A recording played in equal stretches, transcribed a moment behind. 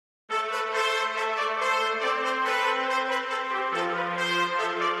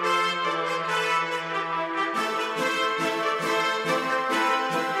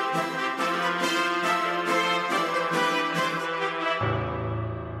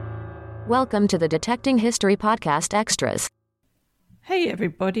Welcome to the Detecting History Podcast Extras. Hey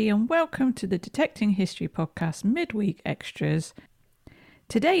everybody, and welcome to the Detecting History Podcast Midweek Extras.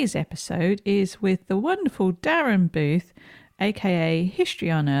 Today's episode is with the wonderful Darren Booth, aka History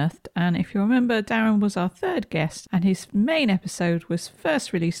Unearthed, and if you remember, Darren was our third guest and his main episode was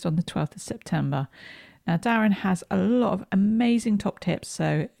first released on the 12th of September. Now Darren has a lot of amazing top tips,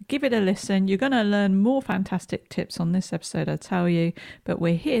 so give it a listen. You're going to learn more fantastic tips on this episode, I tell you, but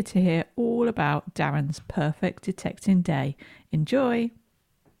we're here to hear all about Darren's perfect detecting day. Enjoy!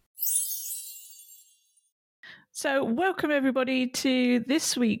 So welcome everybody to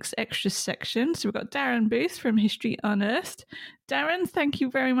this week's extras section. So we've got Darren Booth from History Unearthed. Darren, thank you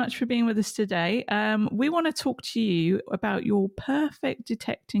very much for being with us today. We want to talk to you about your perfect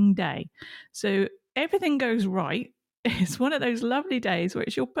detecting day. So everything goes right. It's one of those lovely days where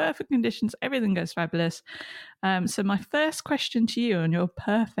it's your perfect conditions, everything goes fabulous. So my first question to you on your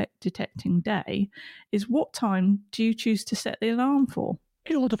perfect detecting day is, what time do you choose to set the alarm for?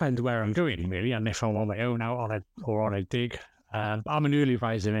 It all depends where I'm going, really, and if I'm on my own out on a dig. I'm an early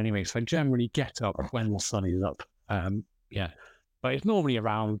riser anyway, so I generally get up when the sun is up. But it's normally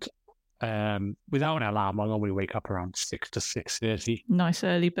around, without an alarm, I normally wake up around 6 to 6:30. Nice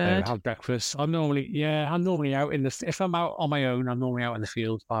early bird. Have breakfast. I'm normally out if I'm out on my own, I'm normally out in the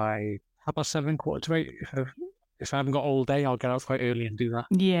field by 7:30, 7:45. If I haven't got all day, I'll get out quite early and do that.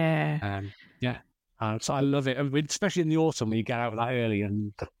 Yeah. So I love it, especially in the autumn when you get out that early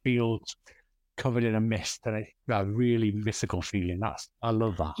and the field's covered in a mist, and it's a really mystical feeling. I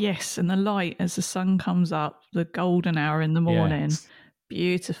love that. Yes, and the light as the sun comes up, the golden hour in the morning. Yes.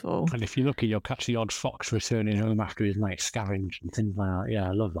 Beautiful. And if you're lucky, you'll catch the odd fox returning home after his night scavenge and things like that. Yeah,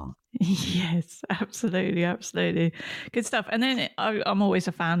 I love that. Yes, absolutely. Good stuff. And then I'm always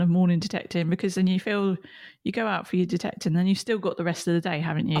a fan of morning detecting, because then you go out for your detecting, then you've still got the rest of the day,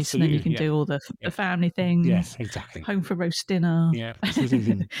 haven't you? Absolutely, so then you can do all the family things. Yes, exactly. Home for roast dinner. Yeah.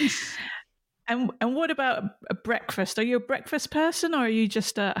 And what about a breakfast? Are you a breakfast person, or are you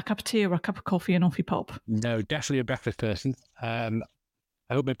just a cup of tea or a cup of coffee and off you pop? No, definitely a breakfast person.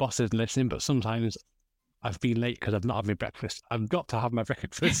 I hope my boss isn't listening, but sometimes I've been late because I've not had my breakfast. I've got to have my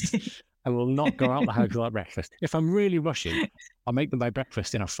breakfast. I will not go out the house without breakfast. If I'm really rushing, I'll make my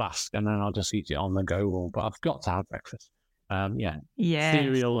breakfast in a flask and then I'll just eat it on the go. But I've got to have breakfast.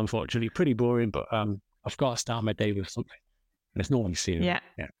 Cereal, unfortunately, pretty boring, but I've got to start my day with something. And it's normally cereal.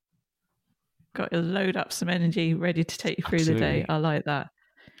 Yeah. Got to load up some energy, ready to take you through the day. I like that.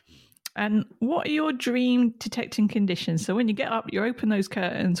 And what are your dream detecting conditions? So when you get up, you open those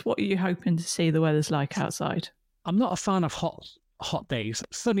curtains, what are you hoping to see the weather's like outside? I'm not a fan of hot days.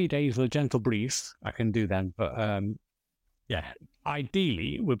 Sunny days with a gentle breeze, I can do them. But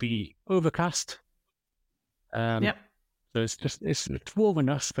ideally it would be overcast. Yep. So it's warm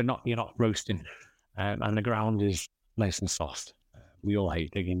enough, but you're not roasting. And the ground is nice and soft. We all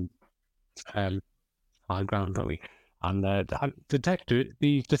hate digging hard ground, don't we? And the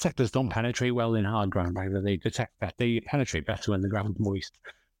detectors don't penetrate well in hard ground either. They penetrate better when the ground's moist.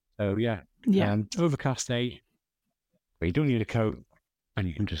 So overcast day, but you don't need a coat, and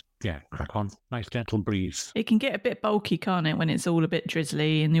you can just crack on. Nice gentle breeze. It can get a bit bulky, can't it, when it's all a bit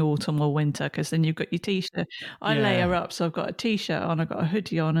drizzly in the autumn or winter, because then you've got your t-shirt. I layer up, so I've got a t-shirt on, I've got a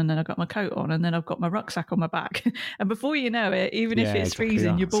hoodie on, and then I've got my coat on, and then I've got my rucksack on my back. And before you know it, even if it's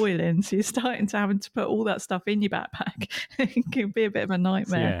freezing, you're boiling, so you're starting to having to put all that stuff in your backpack. It can be a bit of a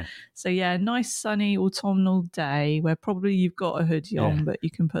nightmare. So nice sunny autumnal day where probably you've got a hoodie on, but you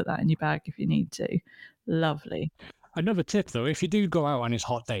can put that in your bag if you need to. Lovely. Another tip, though, if you do go out on this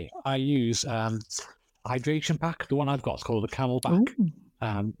hot day, I use hydration pack. The one I've got is called the Camelback.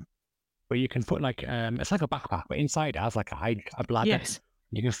 Where you can put it's like a backpack, but inside it has like a bladder. Yes.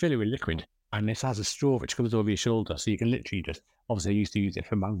 You can fill it with liquid, and this has a straw which comes over your shoulder, so you can literally obviously I used to use it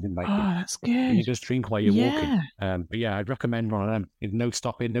for mountain biking. Oh, that's good. And you just drink while you're walking. I'd recommend one of them. No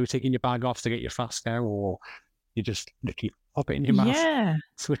stopping, no taking your bag off to get your flask there, or you just literally pop it in your mouth,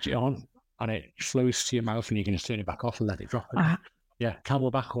 switch it on, and it flows to your mouth, and you can just turn it back off and let it drop again.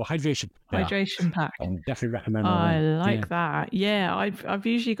 Camelback or hydration. Hydration pack. I definitely recommend that. I like that. Yeah, I've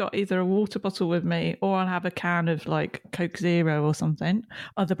usually got either a water bottle with me, or I'll have a can of like Coke Zero or something.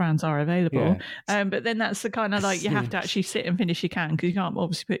 Other brands are available. But then that's the kind of you have to actually sit and finish your can, because you can't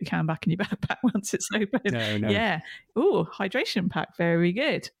obviously put your can back in your backpack once it's open. No. Yeah. Ooh, hydration pack. Very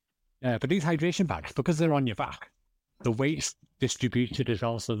good. Yeah, but these hydration packs, because they're on your back, the weight's distributed as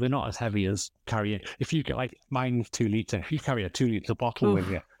well, so they're not as heavy as carrying. If you get mine's 2 litre, if you carry a 2 litre bottle with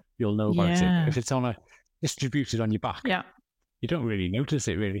you, you'll know about it. If it's distributed on your back, you don't really notice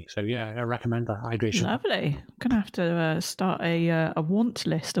it really. So yeah, I recommend that hydration. Lovely. I'm going to have to start a want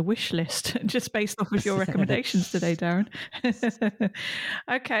list, a wish list, just based off of your recommendations today, Darren.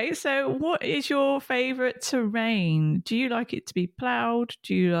 Okay, so what is your favourite terrain? Do you like it to be ploughed?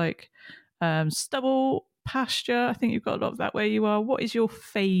 Do you like stubble, pasture? I think you've got a lot of that where you are. What is your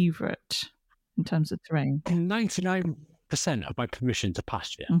favourite in terms of terrain? 99% of my permission to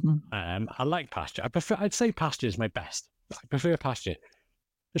pasture. I like pasture. I'd say pasture is my best. I prefer pasture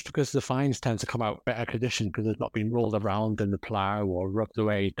just because the fines tend to come out better condition because they've not been rolled around in the plough or rubbed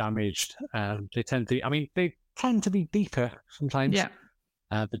away, damaged. They tend to be deeper sometimes,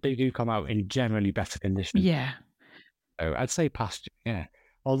 but they do come out in generally better condition. Yeah. So I'd say pasture, yeah.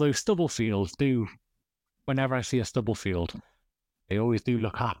 Although stubble fields do, whenever I see a stubble field, they always do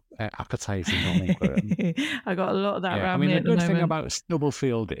look appetizing, don't they? But, I got a lot of that around me the at the good moment. thing about stubble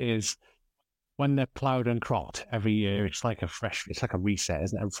field is when they're ploughed and cropped every year, it's like a reset,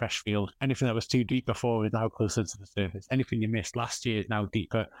 isn't it? A fresh field. Anything that was too deep before is now closer to the surface. Anything you missed last year is now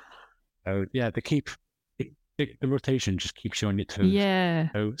deeper. So yeah, the rotation just keeps showing your toes. Yeah.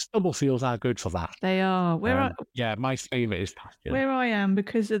 So stubble fields are good for that. They are. My favourite is pasture. Where I am,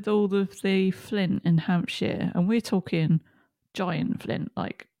 because of all of the flint in Hampshire, and we're talking giant flint,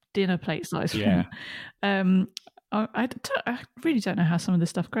 like dinner plate size flint. I really don't know how some of the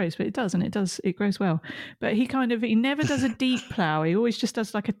stuff grows, but it does, and it grows well. But he never does a deep plough. He always just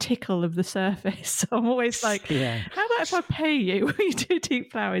does like a tickle of the surface. So I'm always like, how about if I pay you when you do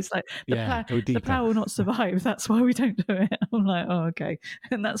deep plough? It's like the plough will not survive. That's why we don't do it. I'm like, oh, okay.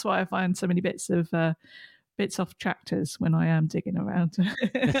 And that's why I find so many bits off tractors when I am digging around,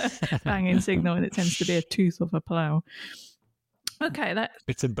 banging signal, and it tends to be a tooth of a plough. Okay,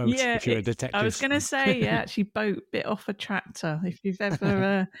 it's a boat. If you're a detective, I was going to say, actually, boat bit off a tractor. If you've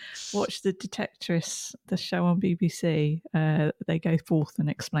ever watched The Detectorists, the show on BBC, they go forth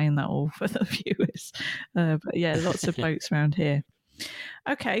and explain that all for the viewers. But yeah, lots of boats around here.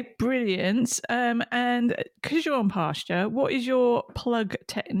 Okay, brilliant. And because you're on pasture, what is your plug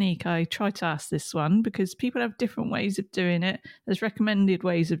technique? I try to ask this one because people have different ways of doing it. There's recommended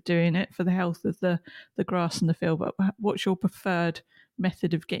ways of doing it for the health of the grass and the field. But what's your preferred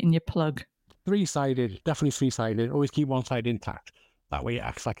method of getting your plug? Definitely three-sided. Always keep one side intact. That way it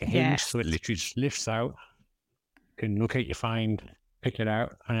acts like a hinge, so it literally just lifts out. You can locate your find, pick it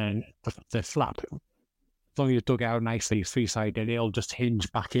out, and then the flap. As long as you dug out nicely, three-sided, it'll just hinge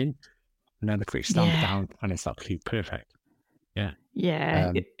back in, and then the quick stamp down, and it's absolutely perfect. Yeah.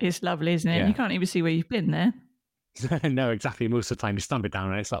 Yeah, it's lovely, isn't it? Yeah. You can't even see where you've been there. No, exactly. Most of the time, you stamp it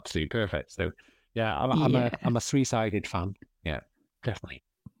down, and it's absolutely perfect. So, yeah, I'm a three-sided fan. Yeah, definitely.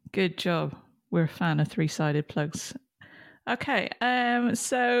 Good job. We're a fan of three-sided plugs. Okay,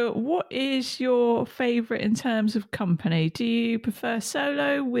 so what is your favourite in terms of company? Do you prefer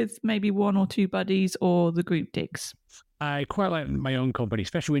solo with maybe one or two buddies or the group digs? I quite like my own company,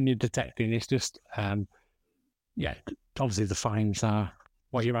 especially when you're detecting. It's just, obviously the fines are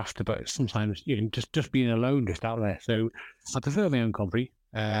what you're after, but sometimes you can just being alone just out there. So I prefer my own company.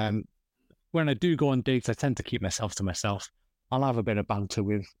 When I do go on digs, I tend to keep myself to myself. I'll have a bit of banter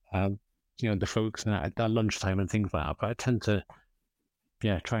with the folks at lunchtime and things like that. But I tend to,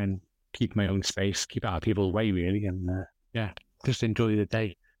 try and keep my own space, keep out of people's way, really, and just enjoy the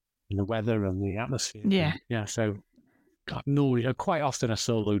day and the weather and the atmosphere. Yeah. So quite often a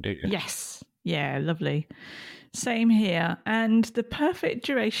solo digger. Yes. Yeah, lovely. Same here. And the perfect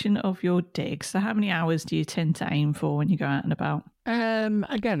duration of your dig. So how many hours do you tend to aim for when you go out and about?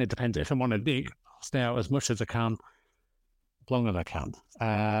 Again, it depends. If I'm on a dig, I'll stay out as much as I can. Long as I can.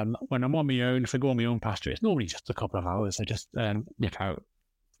 When I'm on my own, if I go on my own pasture, it's normally just a couple of hours. I just nip out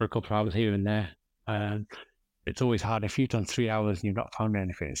for a couple of hours here and there. It's always hard if you've done 3 hours and you've not found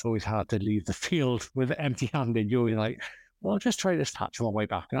anything. It's always hard to leave the field with empty-handed. You're like, well, I'll just try this patch on my way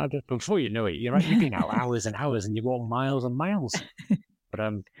back. And before you know it, you've been out hours and hours and you walk miles and miles. But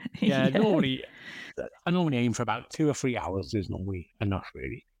normally I normally aim for about 2 or 3 hours is normally enough,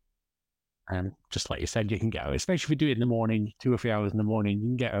 really. Just like you said, you can get out, especially if you do it in the morning, 2 or 3 hours in the morning, you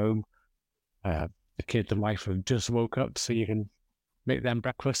can get home. The kids and wife have just woke up, so you can make them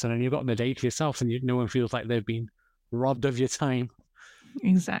breakfast, and then you've got the day to yourself, and no one feels like they've been robbed of your time.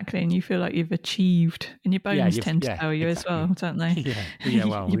 Exactly, and you feel like you've achieved, and your bones tend to tell you as well, don't they?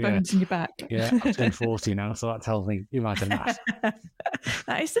 Your bones in your back. Yeah, I'm 40 now, so that tells me, you imagine that.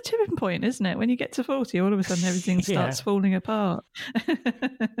 That is the tipping point, isn't it? When you get to 40, all of a sudden everything starts falling apart.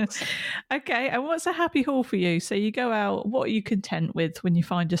 Okay, and what's a happy haul for you? So you go out, what are you content with when you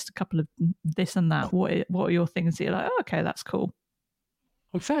find just a couple of this and that? What are your things that you're like, oh, okay, that's cool?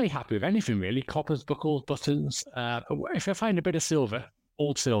 I'm fairly happy with anything really. Coppers, buckles, buttons. If I find a bit of silver,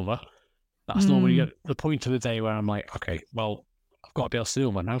 old silver, that's normally the point of the day where I'm like, okay, well, I've got a bit of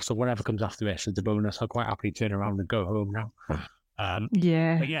silver now, so whatever comes after this is a bonus. I'll quite happily turn around and go home now.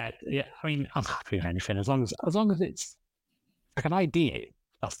 Yeah. But yeah. I mean, I'm happy with anything as long as it's like an idea.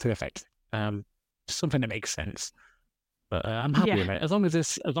 That's perfect. Something that makes sense. But I'm happy with it as long as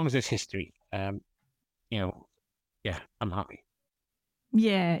it's history. I'm happy.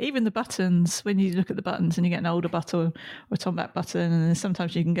 Yeah, even the buttons, when you look at the buttons and you get an older button or a Tom back button, and then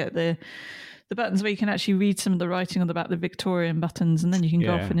sometimes you can get the buttons where you can actually read some of the writing on the back, the Victorian buttons, and then you can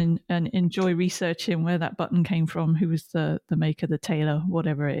go off and enjoy researching where that button came from, who was the maker, the tailor,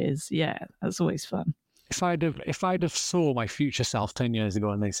 whatever it is. Yeah, that's always fun. If I'd have saw my future self 10 years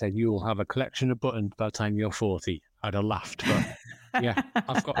ago and they said, you'll have a collection of buttons by the time you're 40, I'd have laughed. But yeah,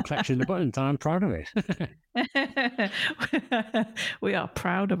 I've got a collection of buttons and I'm proud of it. We are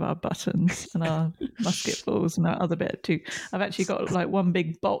proud of our buttons and our musketballs and our other bit too. I've actually got like one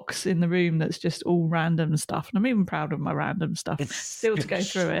big box in the room that's just all random stuff. And I'm even proud of my random stuff still to go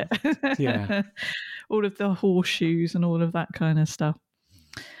through it. Yeah. All of the horseshoes and all of that kind of stuff.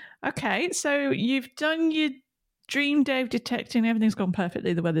 Okay, so you've done your dream day of detecting. Everything's gone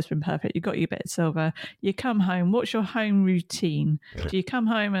perfectly. The weather's been perfect. You've got your bit of silver. You come home. What's your home routine? Do you come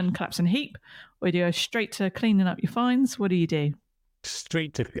home and collapse in a heap? Or do you go straight to cleaning up your finds? What do you do?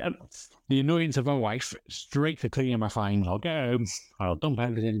 Straight to the annoyance of my wife, straight to cleaning my finds. I'll go home. I'll dump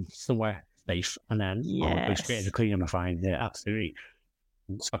everything somewhere safe. And then I'll go straight to cleaning my finds. Yeah, absolutely.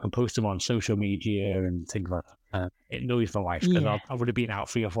 So I can post them on social media and things like that. It annoys my wife because I would have been out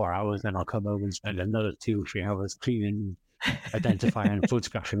 3 or 4 hours, then I'll come home and spend another 2 or 3 hours cleaning, identifying, and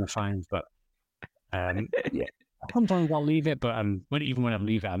photographing the finds. But sometimes I'll leave it. But even when I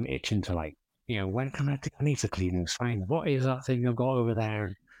leave it, I'm itching to when can I need to clean this find? What is that thing I've got over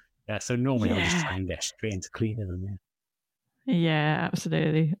there? So normally I'll just try and get straight into cleaning them. Yeah. Yeah,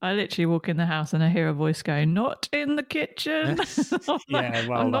 absolutely. I literally walk in the house and I hear a voice going, "Not in the kitchen."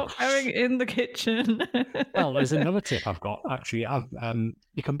 I'm not going in the kitchen. Well, there's another tip I've got. Actually,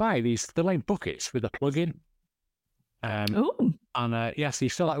 you can buy they're like buckets with a plug in. So you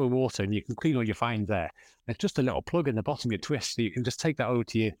fill that with water and you can clean all your finds there. There's just a little plug in the bottom you twist, so you can just take that over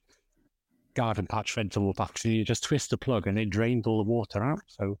to your garden patch, vegetable patch, and you just twist the plug and it drains all the water out.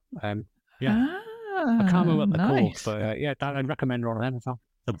 So, I can't remember what they're called, but I'd recommend one of them as well.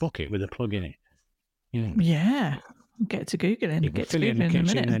 The bucket with a plug in it. Yeah. Get to Googling. You can fill it in the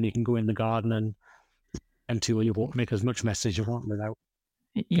kitchen and then you can go in the garden and empty all your water, make as much mess as you want without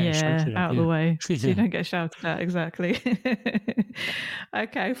out of the way. So you don't get shouted at, exactly.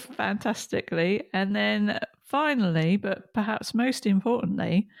 Okay, fantastically. And then finally, but perhaps most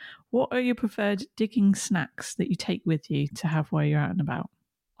importantly, what are your preferred digging snacks that you take with you to have while you're out and about?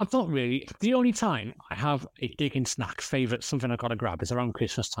 I'm not really. The only time I have a digging snack favourite, something I've got to grab, is around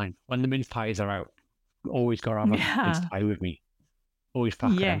Christmas time. When the mince pies are out, always got to have a mince pie with me. Always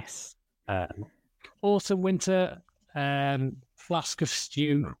pack them. Autumn, winter, flask of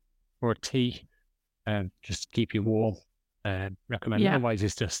stew or a tea, just to keep you warm. Recommend. Otherwise,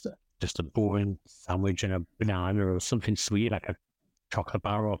 it's just a boring sandwich and a banana or something sweet like a chocolate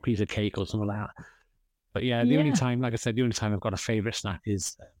bar or a piece of cake or something like that. But the only time, like I said, I've got a favourite snack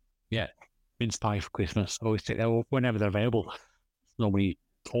is, mince pie for Christmas. I always take that whenever they're available. It's normally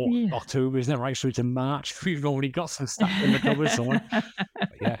October, isn't it? Right through to March. We've already got some stuff in the cupboard somewhere.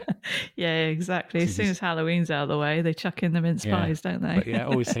 Yeah, exactly. As soon as Halloween's out of the way, they chuck in the mince pies, don't they? But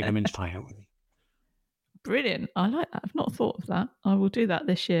always take a mince pie out with me. Brilliant. I like that. I've not thought of that. I will do that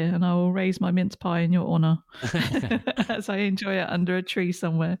this year and I will raise my mince pie in your honour as I enjoy it under a tree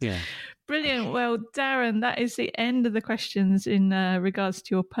somewhere. Yeah. Brilliant. Well, Darren, that is the end of the questions in regards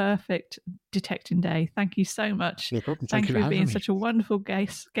to your perfect detecting day. Thank you so much. No problem. Thank you for being such a wonderful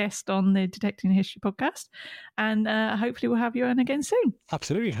guest on the Detecting History podcast. And hopefully we'll have you on again soon.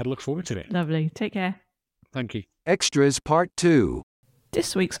 Absolutely. I'd look forward to it. Lovely. Take care. Thank you. Extras Part 2.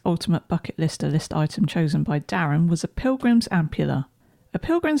 This week's ultimate bucket list item chosen by Darren was a Pilgrim's Ampulla. A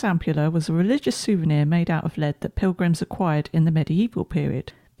Pilgrim's Ampulla was a religious souvenir made out of lead that pilgrims acquired in the medieval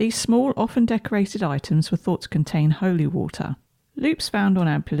period. These small, often decorated items were thought to contain holy water. Loops found on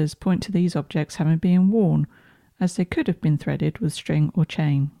ampullas point to these objects having been worn, as they could have been threaded with string or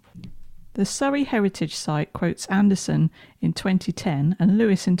chain. The Surrey Heritage Site quotes Anderson in 2010 and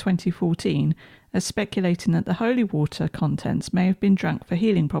Lewis in 2014 as speculating that the holy water contents may have been drunk for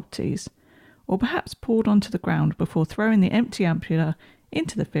healing properties, or perhaps poured onto the ground before throwing the empty ampulla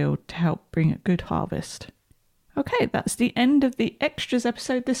into the field to help bring a good harvest. Okay, that's the end of the Extras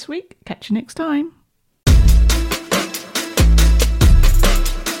episode this week. Catch you next time.